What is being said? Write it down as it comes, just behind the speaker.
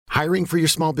Hiring for your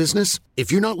small business?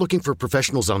 If you're not looking for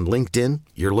professionals on LinkedIn,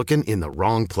 you're looking in the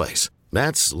wrong place.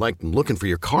 That's like looking for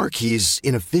your car keys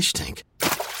in a fish tank.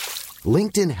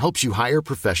 LinkedIn helps you hire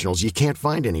professionals you can't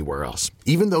find anywhere else,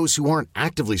 even those who aren't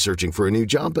actively searching for a new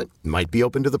job but might be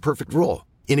open to the perfect role.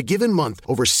 In a given month,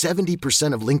 over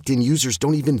 70% of LinkedIn users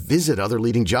don't even visit other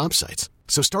leading job sites.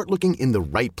 So start looking in the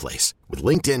right place. With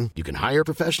LinkedIn, you can hire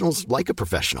professionals like a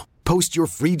professional. Post your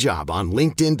free job on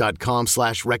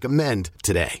linkedin.com/recommend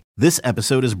today. This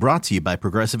episode is brought to you by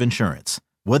Progressive Insurance.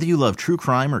 Whether you love true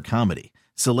crime or comedy,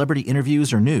 celebrity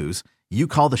interviews or news, you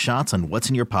call the shots on what's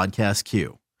in your podcast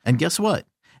queue. And guess what?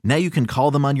 Now you can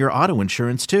call them on your auto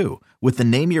insurance too with the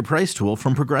Name Your Price tool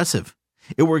from Progressive.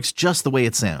 It works just the way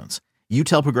it sounds. You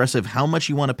tell Progressive how much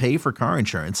you want to pay for car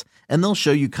insurance, and they'll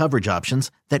show you coverage options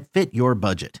that fit your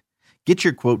budget. Get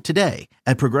your quote today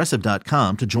at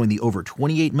Progressive.com to join the over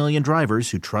 28 million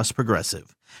drivers who trust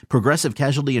Progressive. Progressive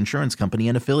Casualty Insurance Company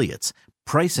and Affiliates.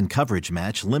 Price and coverage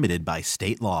match limited by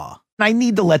state law. I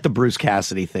need to let the Bruce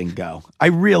Cassidy thing go. I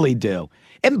really do.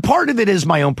 And part of it is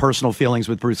my own personal feelings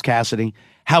with Bruce Cassidy.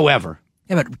 However.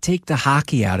 Yeah, but take the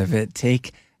hockey out of it.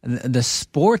 Take the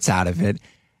sports out of it.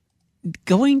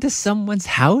 Going to someone's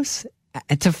house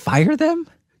to fire them?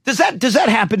 Does that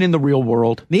happen in the real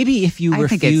world? Maybe if you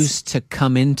refuse to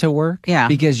come into work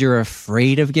because you're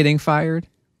afraid of getting fired.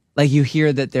 Like you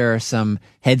hear that there are some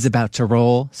heads about to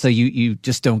roll, so you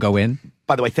just don't go in.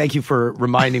 By the way, thank you for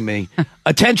reminding me.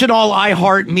 Attention all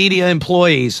iHeartMedia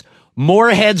employees.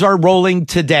 More heads are rolling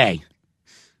today.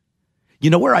 You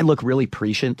know where I look really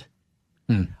prescient?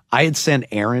 I had sent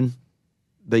Aaron,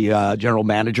 the general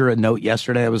manager, a note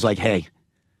yesterday. I was like, hey,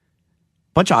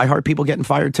 bunch of iHeart people getting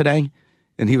fired today.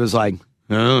 And he was like,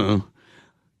 oh.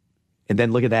 And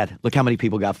then look at that. Look how many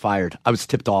people got fired. I was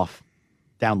tipped off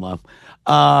down low.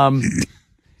 And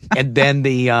then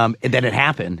and then it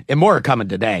happened. And more are coming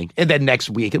today. And then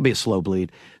next week, it'll be a slow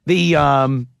bleed.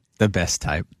 The best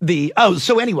type.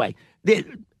 So anyway,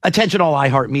 attention all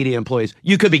iHeartMedia employees,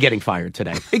 you could be getting fired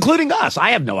today, including us.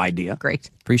 I have no idea.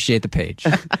 Great. Appreciate the page.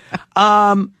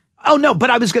 Oh, no, but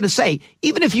I was going to say,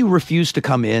 even if you refuse to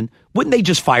come in, wouldn't they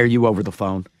just fire you over the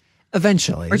phone?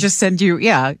 Eventually. Or just send you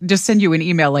an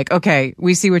email like, okay,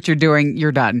 we see what you're doing,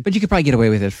 you're done. But you could probably get away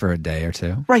with it for a day or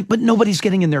two. Right, but nobody's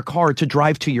getting in their car to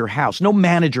drive to your house. No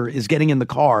manager is getting in the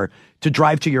car to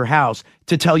drive to your house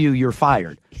to tell you you're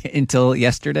fired. Until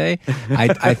yesterday,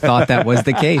 I thought that was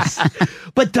the case.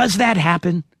 But does that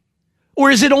happen? Or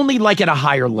is it only like at a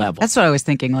higher level? That's what I was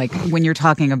thinking. Like when you're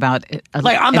talking about I'm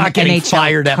not getting NHL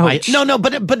fired coach. at my No,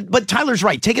 but Tyler's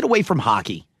right. Take it away from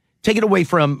hockey. Take it away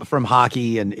from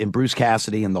hockey and Bruce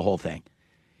Cassidy and the whole thing.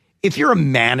 If you're a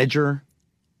manager,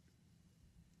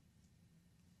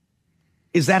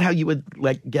 is that how you would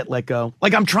get let go?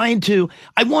 Like I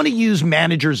want to use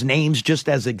managers' names just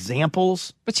as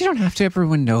examples. But you don't have to.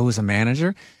 Everyone knows a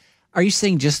manager. Are you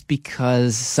saying just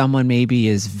because someone maybe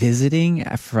is visiting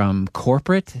from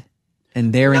corporate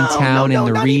and they're in town in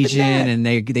the region and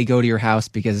they go to your house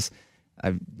because...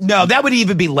 No, that would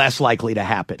even be less likely to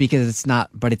happen. Because it's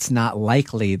not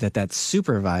likely that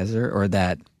supervisor or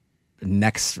that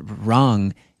next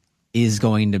rung is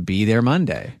going to be there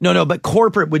Monday. No, but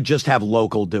corporate would just have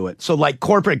local do it. So like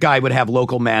corporate guy would have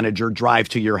local manager drive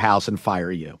to your house and fire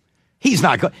you. He's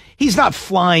not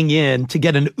flying in to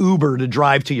get an Uber to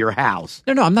drive to your house.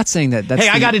 No, I'm not saying that. That's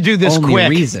I got to do this only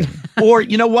quick. Reason. Or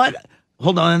you know what?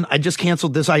 Hold on, I just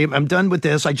canceled this. I'm done with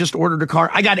this. I just ordered a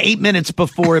car. I got 8 minutes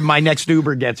before my next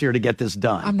Uber gets here to get this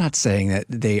done. I'm not saying that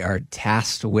they are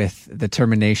tasked with the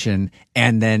termination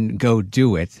and then go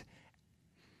do it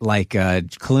like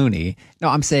Clooney. No,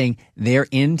 I'm saying they're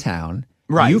in town.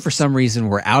 Right. You, for some reason,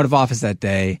 were out of office that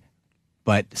day,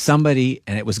 but somebody,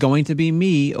 and it was going to be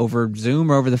me over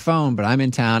Zoom or over the phone, but I'm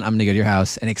in town. I'm going to go to your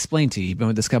house and explain to you. You've been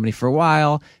with this company for a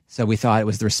while, so we thought it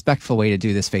was the respectful way to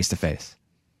do this face-to-face.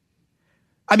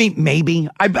 I mean, maybe.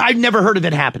 I've never heard of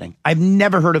it happening.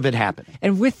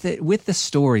 And with the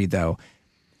story, though,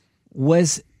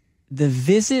 was the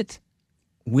visit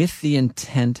with the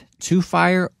intent to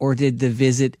fire, or did the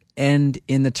visit end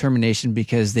in the termination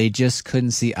because they just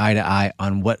couldn't see eye to eye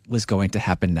on what was going to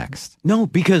happen next? No,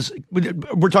 because we're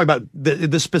talking about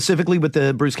the specifically with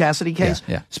the Bruce Cassidy case.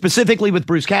 Yeah. Specifically with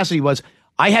Bruce Cassidy was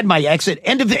I had my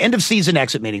end of season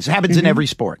exit meetings. It happens in every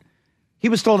sport. He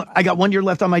was told, I got 1 year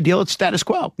left on my deal. It's status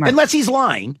quo. Right. Unless he's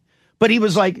lying. But he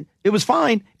was like, it was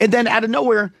fine. And then out of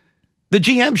nowhere, the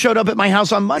GM showed up at my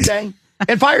house on Monday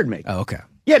and fired me. Oh, okay.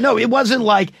 Yeah, no, it wasn't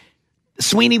like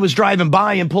Sweeney was driving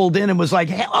by and pulled in and was like,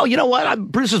 hey, oh, you know what?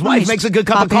 Bruce's wife makes a good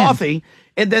cup of coffee.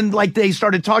 And then like they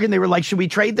started talking. They were like, should we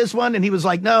trade this one? And he was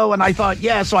like, no. And I thought,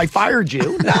 yeah, so I fired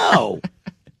you. No.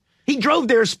 He drove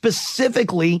there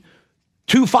specifically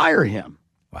to fire him.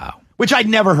 Wow. Which I'd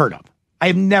never heard of. I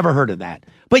have never heard of that.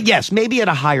 But yes, maybe at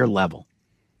a higher level.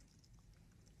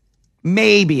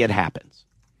 Maybe it happens.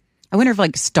 I wonder if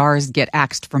like stars get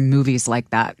axed from movies like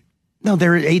that. No,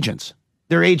 they're agents.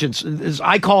 They're agents.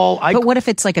 But what if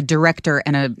it's like a director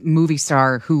and a movie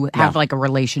star who have like a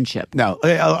relationship? No,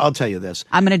 I'll tell you this.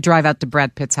 I'm going to drive out to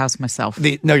Brad Pitt's house myself.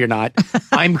 No, you're not.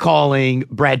 I'm calling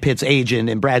Brad Pitt's agent,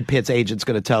 and Brad Pitt's agent's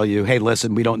going to tell you, hey,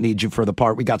 listen, we don't need you for the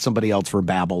part. We got somebody else for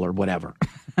Babel or whatever.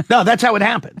 No, that's how it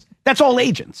happens. That's all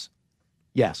agents.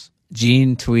 Yes.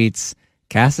 Gene tweets,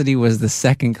 Cassidy was the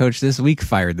second coach this week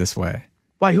fired this way.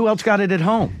 Why, who else got it at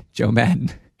home? Joe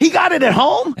Madden. He got it at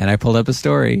home? And I pulled up a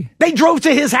story. They drove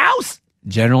to his house?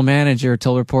 General manager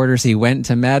told reporters he went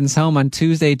to Madden's home on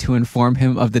Tuesday to inform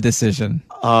him of the decision.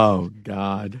 Oh,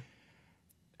 God.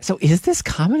 So is this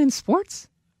common in sports?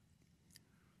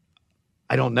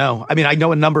 I don't know. I mean, I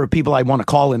know a number of people I want to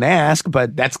call and ask,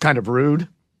 but that's kind of rude.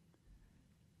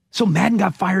 So Madden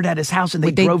got fired at his house and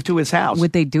they drove to his house.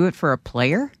 Would they do it for a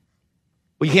player?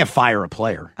 Well, you can't fire a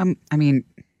player. I mean,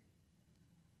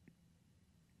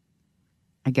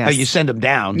 I guess. Oh, you send them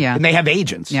down. Yeah. And they have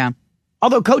agents. Yeah.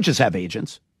 Although coaches have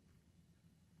agents.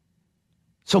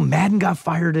 So Madden got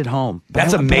fired at home.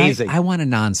 That's amazing. I want a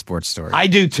non-sports story. I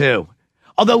do too.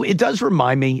 Although it does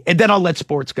remind me, and then I'll let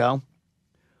sports go.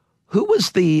 Who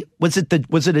was was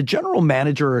it a general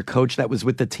manager or a coach that was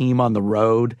with the team on the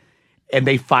road and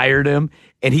they fired him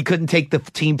and he couldn't take the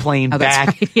team plane back?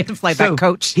 Right. He had to fly back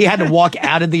coach. He had to walk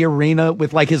out of the arena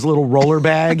with like his little roller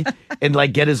bag and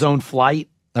like get his own flight.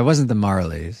 That wasn't the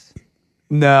Marlies.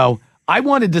 No, I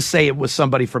wanted to say it was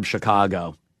somebody from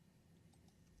Chicago.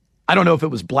 I don't know if it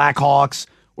was Blackhawks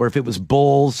or if it was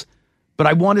Bulls, but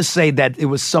I want to say that it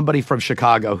was somebody from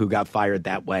Chicago who got fired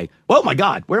that way. Oh my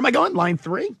God, where am I going? Line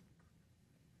 3?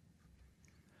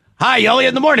 Hi, Elliot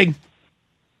in the morning.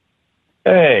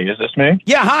 Hey, is this me?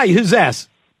 Yeah, hi, who's this?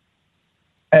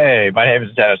 Hey, my name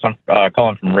is Dennis. I'm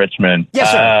calling from Richmond. Yes,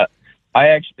 sir. I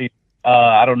actually,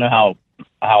 I don't know how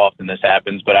often this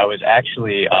happens, but I was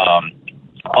actually on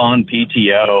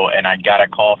PTO and I got a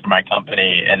call from my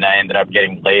company and I ended up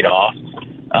getting laid off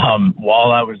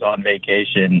while I was on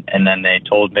vacation. And then they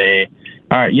told me,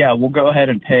 all right, yeah, we'll go ahead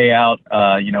and pay out,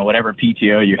 whatever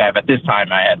PTO you have. At this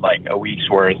time, I had like a week's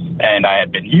worth and I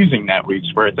had been using that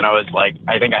week's worth. And I was like,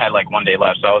 I think I had like 1 day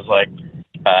left. So I was like,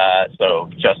 so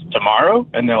just tomorrow?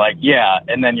 And they're like, yeah,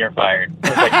 and then you're fired. I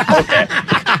was like, okay.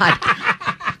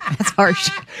 That's harsh.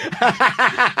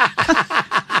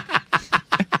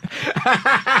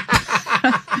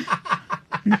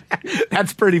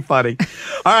 That's pretty funny.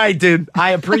 All right, dude.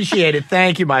 I appreciate it.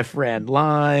 Thank you, my friend.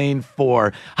 Line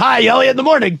 4. Hi, Elliot in the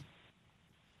morning.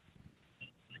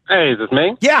 Hey, is this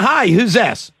me? Yeah, hi. Who's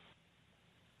this?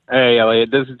 Hey,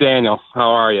 Elliot. This is Daniel.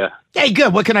 How are you? Hey,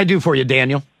 good. What can I do for you,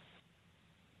 Daniel?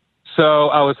 So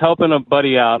I was helping a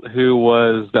buddy out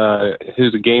who's a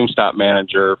GameStop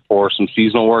manager for some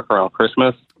seasonal work around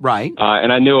Christmas. Right.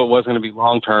 And I knew it wasn't going to be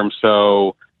long term.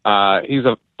 So he's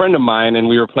a friend of mine, and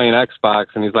we were playing Xbox.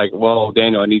 And he's like, "Well,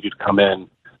 Daniel, I need you to come in,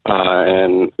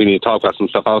 and we need to talk about some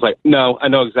stuff." I was like, "No, I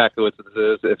know exactly what this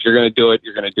is. If you're going to do it,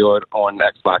 you're going to do it on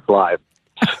Xbox Live."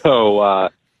 So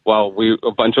while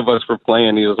a bunch of us were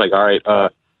playing, he was like, "All right,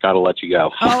 gotta let you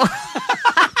go." Oh.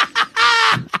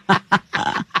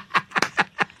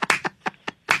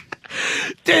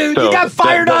 Dude, So you got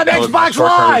fired on Xbox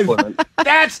Live.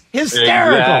 That's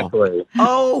hysterical. Exactly.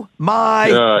 Oh,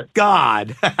 my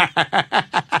God.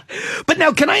 But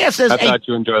now, can I ask this? I thought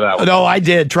you enjoyed that one. No, I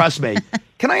did. Trust me.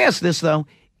 Can I ask this, though?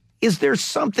 Is there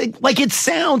something, like it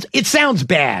sounds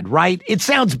bad, right? It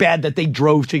sounds bad that they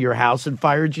drove to your house and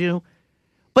fired you.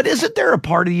 But isn't there a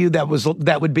part of you that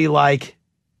would be like,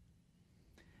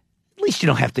 at least you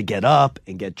don't have to get up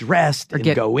and get dressed and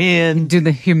go in. Do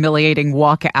the humiliating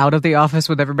walk out of the office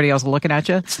with everybody else looking at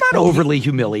you? It's not overly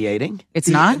humiliating. It's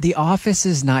not? The office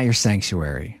is not your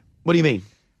sanctuary. What do you mean?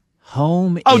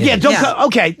 Home Oh, is. yeah, don't go.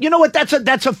 Okay, you know what? That's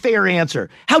a fair answer.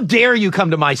 How dare you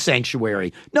come to my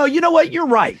sanctuary? No, you know what? You're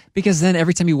right. Because then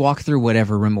every time you walk through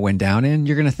whatever room it went down in,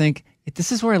 you're going to think,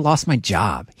 this is where I lost my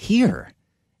job. Here.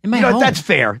 In my home. That's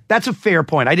fair. That's a fair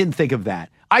point. I didn't think of that.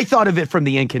 I thought of it from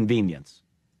the inconvenience.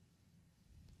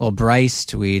 Well, Bryce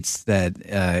tweets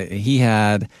that he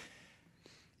had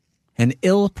an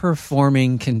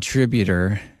ill-performing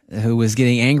contributor who was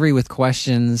getting angry with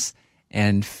questions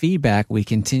and feedback we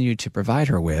continued to provide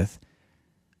her with.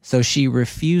 So she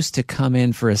refused to come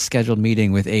in for a scheduled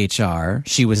meeting with HR.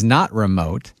 She was not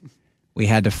remote. We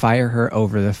had to fire her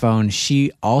over the phone.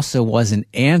 She also wasn't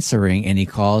answering any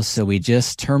calls, so we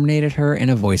just terminated her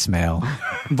in a voicemail.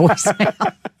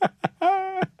 Voicemail.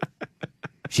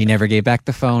 She never gave back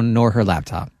the phone nor her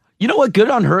laptop. You know what? Good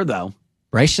on her, though.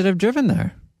 Bryce should have driven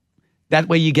there. That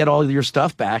way you get all your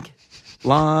stuff back.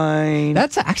 Line.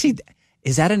 That's actually,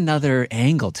 is that another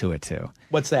angle to it, too?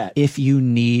 What's that? If you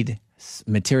need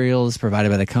materials provided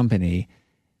by the company,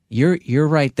 you're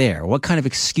right there. What kind of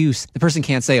excuse? The person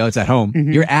can't say, oh, it's at home.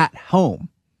 Mm-hmm. You're at home.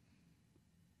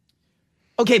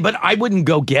 Okay, but I wouldn't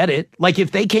go get it. Like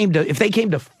if they came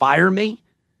to fire me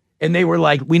and they were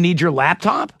like, we need your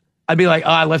laptop, I'd be like, oh,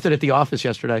 I left it at the office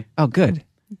yesterday. Oh, good.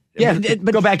 Yeah,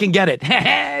 but go back and get it.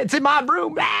 It's in my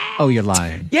room. Oh, you're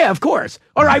lying. Yeah, of course.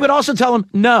 Or I would also tell them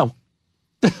no.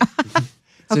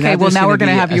 Okay, well, now we're going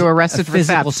to have you arrested for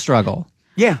physical theft. Struggle.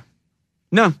 Yeah.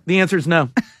 No, the answer is no.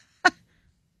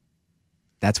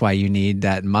 That's why you need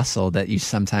that muscle that you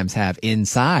sometimes have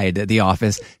inside the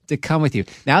office to come with you.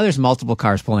 Now there's multiple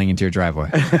cars pulling into your driveway.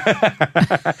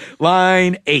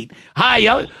 Line 8.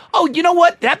 Hi. Oh, you know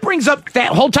what? That brings up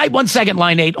hold tight 1 second,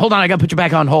 line 8. Hold on, I got to put you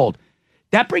back on hold.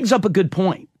 That brings up a good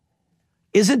point.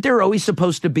 Isn't there always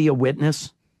supposed to be a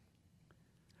witness?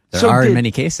 There are in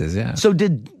many cases, yeah. So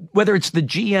whether it's the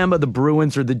GM of the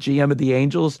Bruins or the GM of the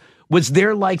Angels, was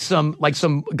there like some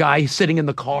guy sitting in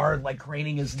the car like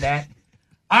craning his neck?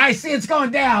 I see it's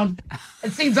going down.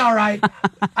 It seems all right.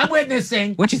 I'm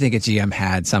witnessing. Wouldn't you think a GM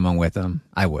had someone with them?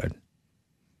 I would.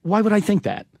 Why would I think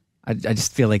that? I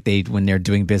just feel like they, when they're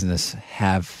doing business,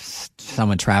 have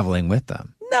someone traveling with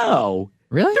them. No.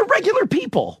 Really? They're regular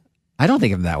people. I don't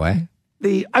think of them that way.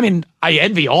 I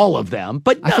envy all of them,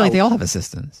 but no. I feel like they all have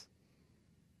assistants.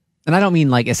 And I don't mean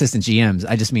like assistant GMs.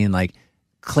 I just mean like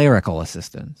clerical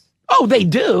assistants. Oh, they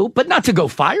do, but not to go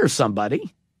fire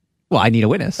somebody. Well, I need a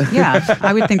witness. Yeah,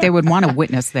 I would think they would want a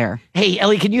witness there. Hey,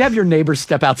 Ellie, can you have your neighbor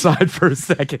step outside for a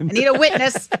second? I need a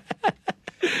witness.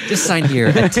 Just sign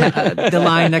here. The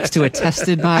line next to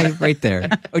attested by right there.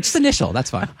 Or just initial. That's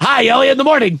fine. Hi, Ellie, in the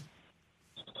morning.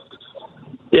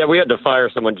 Yeah, we had to fire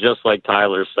someone just like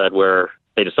Tyler said, where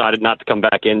they decided not to come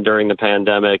back in during the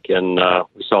pandemic, and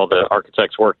we saw the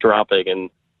architect's work dropping, and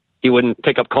he wouldn't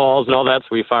pick up calls and all that, so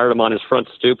we fired him on his front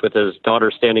stoop with his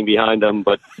daughter standing behind him,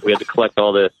 but we had to collect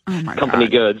all the company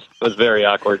goods. It was very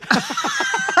awkward.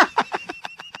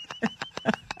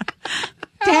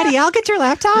 Daddy, I'll get your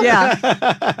laptop. Yeah.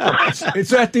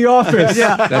 It's at the office.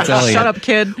 Yeah. That's Elliot. Shut up,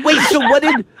 kid. Wait,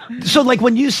 so like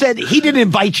when you said he didn't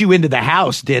invite you into the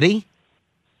house, did he?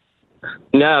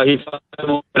 No, he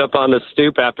went up on the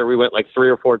stoop after we went like 3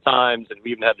 or 4 times, and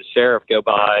we even had the sheriff go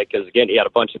by because, again, he had a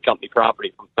bunch of company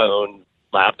property from phone,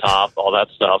 laptop, all that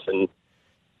stuff. And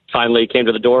finally he came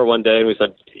to the door one day, and we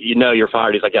said, you're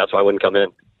fired. He's like, yeah, so I wouldn't come in.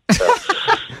 So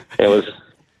it was...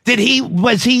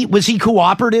 Was he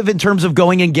cooperative in terms of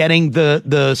going and getting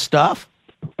the stuff?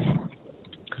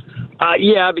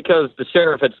 Yeah, because the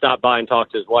sheriff had stopped by and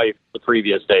talked to his wife the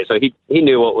previous day, so he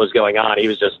knew what was going on. He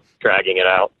was just dragging it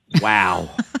out. Wow.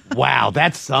 Wow,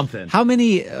 that's something. How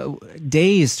many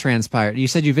days transpired? You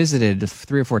said you visited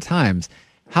 3 or 4 times.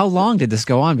 How long did this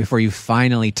go on before you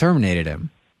finally terminated him?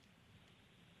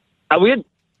 We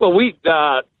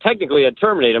technically had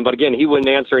terminated him, but again, he wouldn't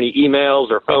answer any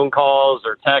emails or phone calls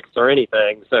or texts or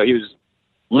anything. So he was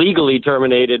legally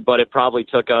terminated, but it probably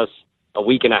took us a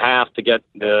week and a half to get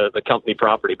the company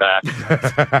property back.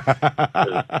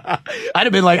 I'd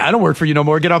have been like, I don't work for you no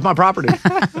more. Get off my property.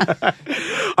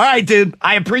 All right, dude.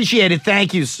 I appreciate it.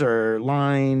 Thank you, sir.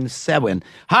 Line 7.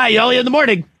 Hi, Ellie, in the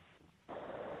morning.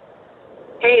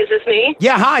 Hey, is this me?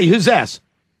 Yeah, hi. Who's this?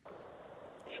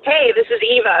 Hey, this is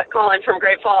Eva calling from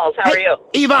Great Falls. How are you?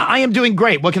 Eva, I am doing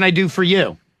great. What can I do for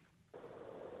you?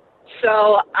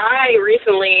 So I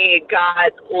recently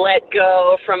got let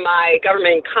go from my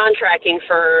government contracting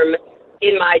firm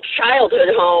in my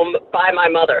childhood home by my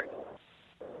mother.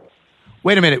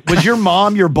 Wait a minute. Was your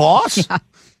mom your boss? Yeah.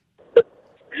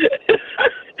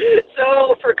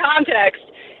 So for context,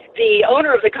 the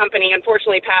owner of the company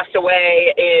unfortunately passed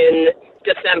away in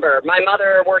December. My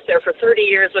mother worked there for 30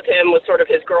 years with him, was sort of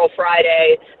his girl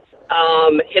Friday.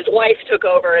 His wife took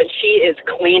over, and she is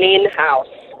cleaning house.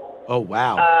 Oh,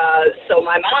 wow. So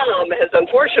my mom has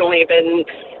unfortunately been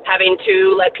having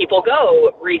to let people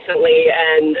go recently,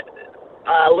 and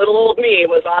little old me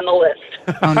was on the list.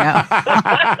 Oh, no.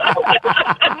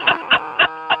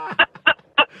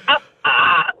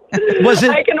 Was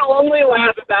it? I can only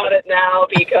laugh about it now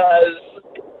because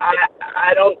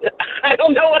I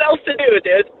don't know what else to do,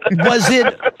 dude. Was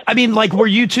it, I mean, like, were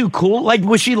you too cool? Like,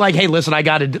 was she like, hey, listen, I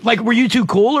got to, like, were you too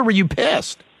cool or were you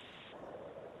pissed?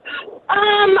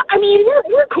 I mean,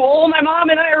 we're cool. My mom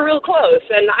and I are real close,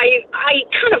 and I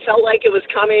kind of felt like it was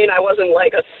coming. I wasn't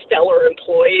like a stellar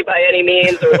employee by any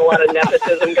means. There was a lot of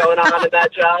nepotism going on in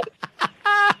that job.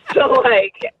 So,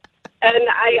 like, And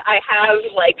I have,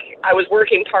 like, I was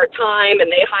working part-time,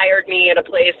 and they hired me at a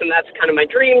place, and that's kind of my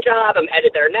dream job. I'm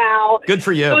headed there now. Good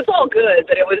for you. So it's all good,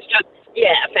 but it was just,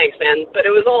 yeah, thanks, man. But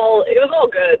it was all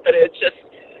good, but it's just,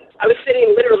 I was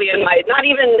sitting literally in my, not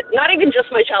even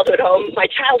just my childhood home, my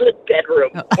childhood bedroom,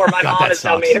 where my mom has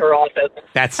now made her office.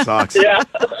 That sucks. Yeah.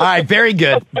 All right, very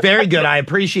good. Very good. I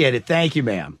appreciate it. Thank you,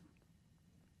 ma'am.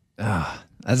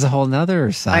 That's a whole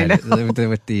nother side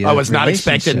with the I was not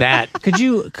expecting that. Could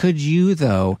you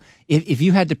though, if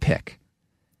you had to pick,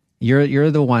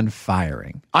 you're the one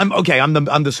firing. I'm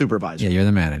the supervisor. Yeah, you're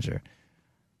the manager.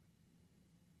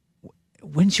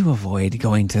 Wouldn't you avoid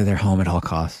going to their home at all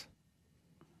costs?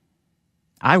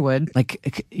 I would.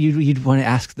 Like you'd want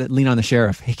to lean on the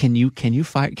sheriff. Hey, can you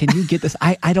get this?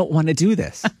 I don't want to do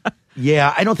this.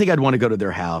 Yeah, I don't think I'd want to go to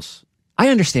their house. I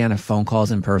understand if phone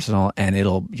calls impersonal and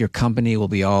your company will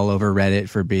be all over Reddit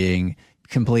for being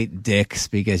complete dicks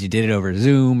because you did it over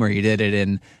Zoom or you did it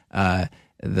in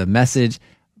the message.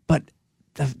 But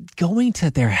going to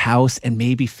their house and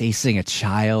maybe facing a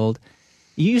child,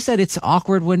 you said it's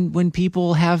awkward when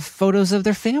people have photos of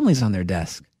their families on their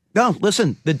desk. No,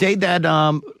 listen, the day that,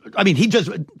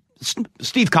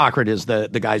 Steve Cochran is the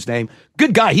guy's name.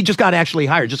 Good guy. He just got actually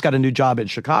hired, just got a new job in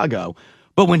Chicago.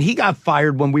 But when he got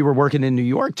fired, when we were working in New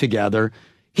York together,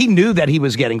 he knew that he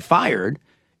was getting fired.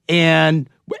 And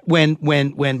when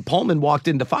Pullman walked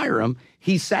in to fire him,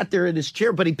 he sat there in his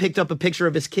chair, but he picked up a picture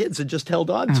of his kids and just held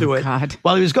on to it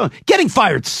while he was going. Getting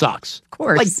fired sucks. Of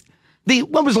course.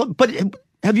 But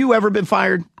have you ever been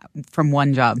fired? From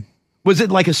one job. Was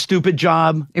it like a stupid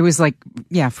job? It was like,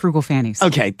 frugal fannies.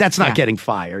 Okay, that's not getting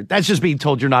fired. That's just being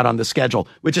told you're not on the schedule,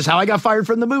 which is how I got fired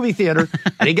from the movie theater.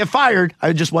 I didn't get fired.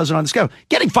 I just wasn't on the schedule.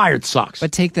 Getting fired sucks.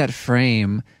 But take that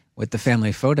frame with the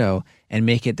family photo and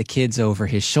make it the kids over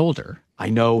his shoulder.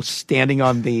 I know, standing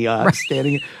on the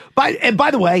standing. And by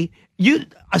the way,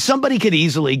 somebody could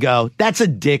easily go, "That's a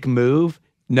dick move."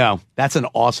 No, that's an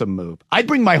awesome move. I'd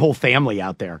bring my whole family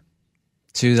out there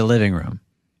to the living room.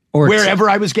 Or wherever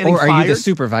I was getting fired. Or are you the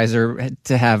supervisor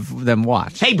to have them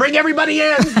watch? Hey, bring everybody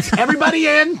in. Everybody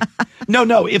in.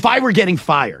 No. If I were getting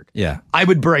fired, I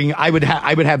would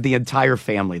have the entire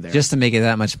family there. Just to make it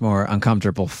that much more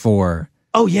uncomfortable for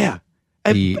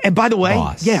And by the way,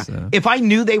 boss, if I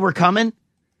knew they were coming,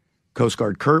 Coast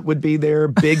Guard Kurt would be there,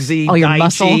 Bigsy, your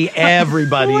muscle.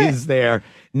 Everybody is there.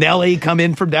 Nellie come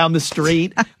in from down the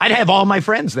street. I'd have all my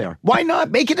friends there. Why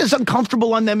not? Make it as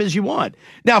uncomfortable on them as you want.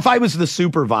 Now, if I was the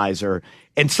supervisor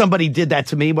and somebody did that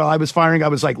to me while I was firing, I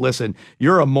was like, listen,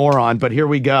 you're a moron, but here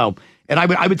we go. And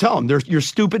I would tell them, you're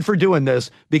stupid for doing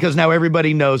this because now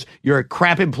everybody knows you're a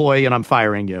crap employee and I'm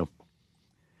firing you.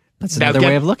 That's another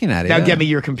way of looking at it. Now get me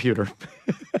your computer.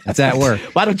 It's at work.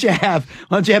 Why don't you have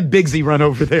Bigsy run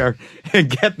over there and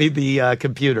get me the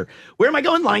computer? Where am I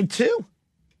going? Line 2?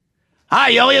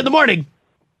 Hi, Ellie, in the morning.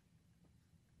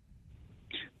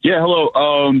 Yeah, hello.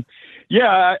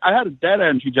 I had a data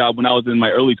entry job when I was in my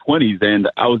early 20s, and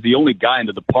I was the only guy in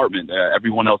the department.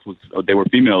 Everyone else they were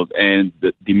females, and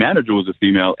the manager was a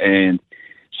female, and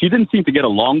she didn't seem to get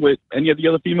along with any of the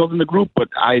other females in the group, but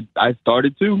I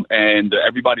started to, and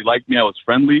everybody liked me. I was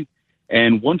friendly.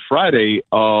 And one Friday,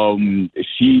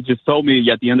 she just told me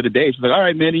at the end of the day, she's like, all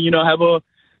right, Manny,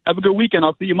 have a good weekend.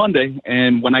 I'll see you Monday.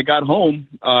 And when I got home,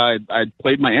 I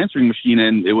played my answering machine,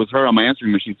 and it was her on my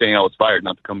answering machine saying I was fired,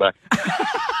 not to come back.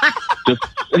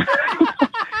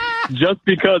 just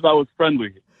because I was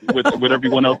friendly with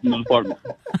everyone else in the department.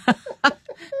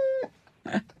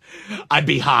 I'd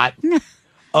be hot.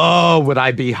 Oh, would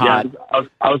I be hot? Yeah,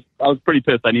 I was pretty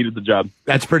pissed. I needed the job.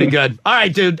 That's pretty good. All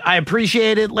right, dude. I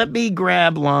appreciate it. Let me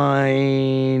grab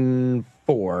line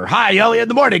 4. Hi, Ellie, in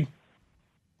the morning.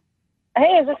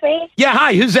 Hey, is this me? Yeah,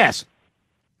 hi. Who's this?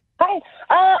 Hi.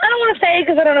 I don't want to say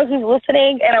because I don't know who's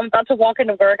listening, and I'm about to walk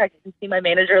into work. I can see my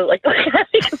manager looking at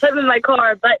me because I'm in my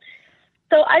car. But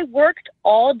so I worked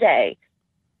all day,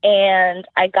 and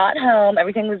I got home.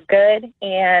 Everything was good,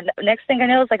 and next thing I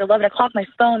know, it's like 11 o'clock. My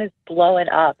phone is blowing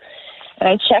up, and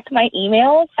I checked my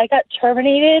emails. I got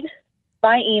terminated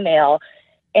by email,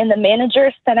 and the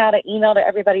manager sent out an email to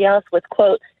everybody else with,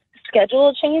 quote,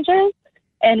 schedule changes,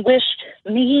 and wished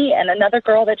me and another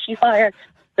girl that she fired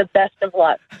the best of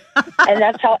luck. And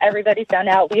that's how everybody found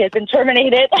out we had been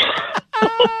terminated.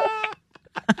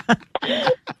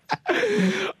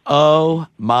 Oh,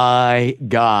 my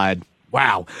God.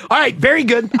 Wow. All right. Very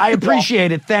good. I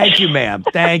appreciate it. Thank you, ma'am.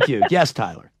 Thank you. Yes,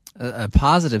 Tyler. A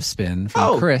positive spin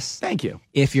from Chris. Thank you.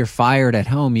 If you're fired at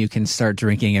home, you can start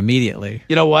drinking immediately.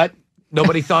 You know what?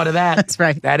 Nobody thought of that. That's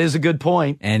right. That is a good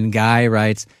point. And Guy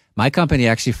writes, my company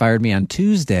actually fired me on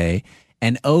Tuesday,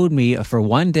 and owed me for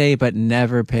one day but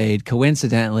never paid.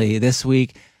 Coincidentally, this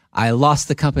week, I lost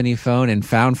the company phone and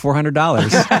found $400.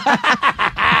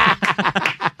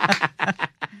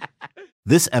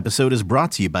 This episode is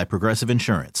brought to you by Progressive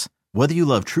Insurance. Whether you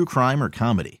love true crime or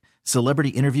comedy, celebrity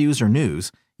interviews or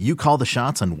news, you call the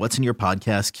shots on what's in your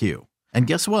podcast queue. And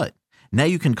guess what? Now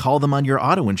you can call them on your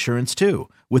auto insurance too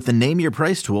with the Name Your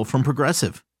Price tool from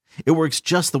Progressive. It works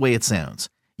just the way it sounds.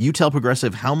 You tell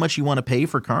Progressive how much you want to pay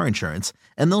for car insurance,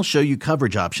 and they'll show you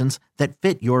coverage options that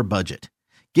fit your budget.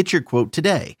 Get your quote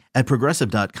today at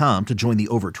Progressive.com to join the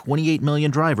over 28 million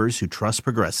drivers who trust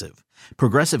Progressive.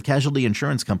 Progressive Casualty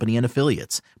Insurance Company and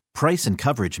Affiliates. Price and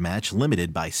coverage match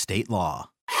limited by state law.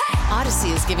 Odyssey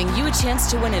is giving you a chance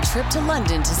to win a trip to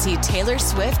London to see Taylor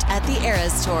Swift at the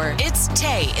Eras Tour. It's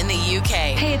Tay in the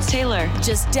UK. Hey, it's Taylor.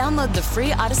 Just download the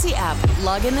free Odyssey app,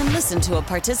 log in and listen to a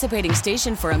participating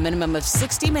station for a minimum of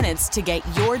 60 minutes to get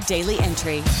your daily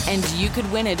entry. And you could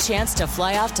win a chance to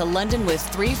fly off to London with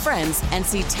 3 friends and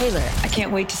see Taylor. I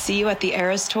can't wait to see you at the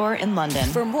Eras Tour in London.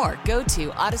 For more, go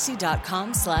to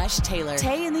odyssey.com/Taylor.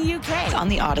 Tay in the UK. On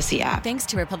the Odyssey app. Thanks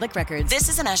to Republic Records. This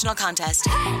is a national contest.